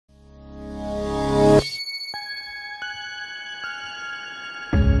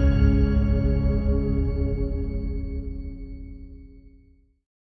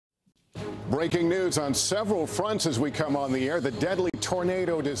Breaking news on several fronts as we come on the air. The deadly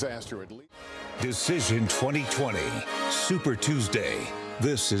tornado disaster at least. Decision 2020, Super Tuesday.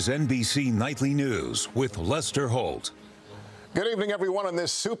 This is NBC Nightly News with Lester Holt. Good evening, everyone. On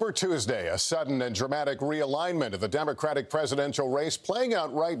this Super Tuesday, a sudden and dramatic realignment of the Democratic presidential race playing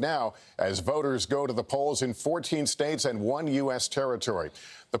out right now as voters go to the polls in 14 states and 1 U.S. territory.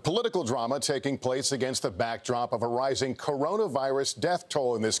 The political drama taking place against the backdrop of a rising coronavirus death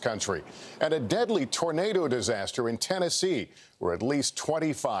toll in this country and a deadly tornado disaster in Tennessee, where at least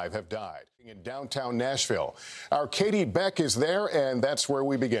 25 have died. In downtown Nashville, our Katie Beck is there, and that's where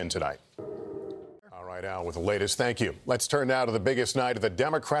we begin tonight. Right now with the latest. Thank you. Let's turn now to the biggest night of the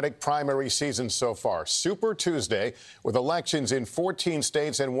Democratic primary season so far. Super Tuesday with elections in 14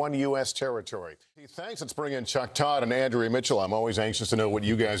 states and 1 U.S. territory. Thanks. Let's bring in Chuck Todd and Andrea Mitchell. I'm always anxious to know what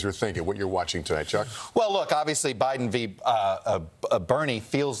you guys are thinking, what you're watching tonight, Chuck. Well, look, obviously Biden v. Bernie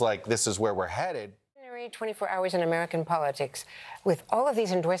feels like this is where we're headed. 24 hours in American politics with all of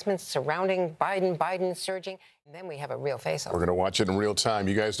these endorsements surrounding Biden surging. And then we have a real face-off. We're going to watch it in real time.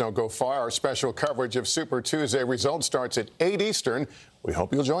 You guys don't go far. Our special coverage of Super Tuesday results starts at 8 Eastern. We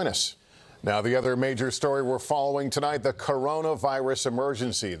hope you'll join us. Now, the other major story we're following tonight, the coronavirus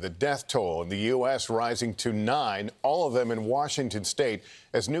emergency. The death toll in the U.S. rising to 9, all of them in Washington state,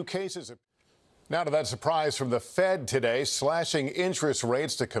 as new cases. Now to that surprise from the Fed today, slashing interest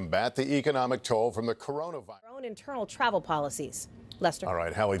rates to combat the economic toll from the coronavirus. Our own internal travel policies. Lester. All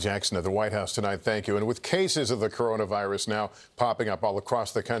right, Hallie Jackson at the White House tonight. Thank you. And with cases of the coronavirus now popping up all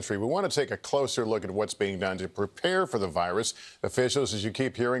across the country, we want to take a closer look at what's being done to prepare for the virus. Officials, as you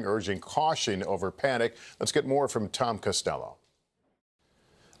keep hearing, urging caution over panic. Let's get more from Tom Costello.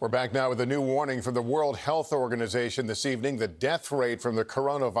 We're back now with a new warning from the World Health Organization this evening. The death rate from the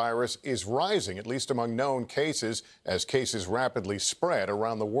coronavirus is rising, at least among known cases, as cases rapidly spread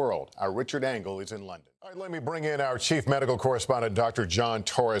around the world. Our Richard Engel is in London. All right, let me bring in our chief medical correspondent, Dr. John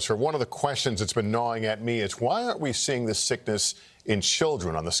Torres. For one of the questions that's been gnawing at me is why aren't we seeing this sickness in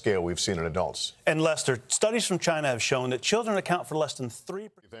children on the scale we've seen in adults? And Lester, studies from China have shown that children account for less than 3%.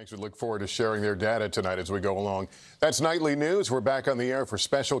 Thanks. We look forward to sharing their data tonight as we go along. That's Nightly News. We're back on the air for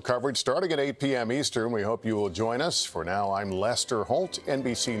special coverage starting at 8 p.m. Eastern. We hope you will join us. For now, I'm Lester Holt,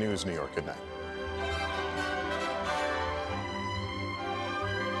 NBC News, New York. Good night.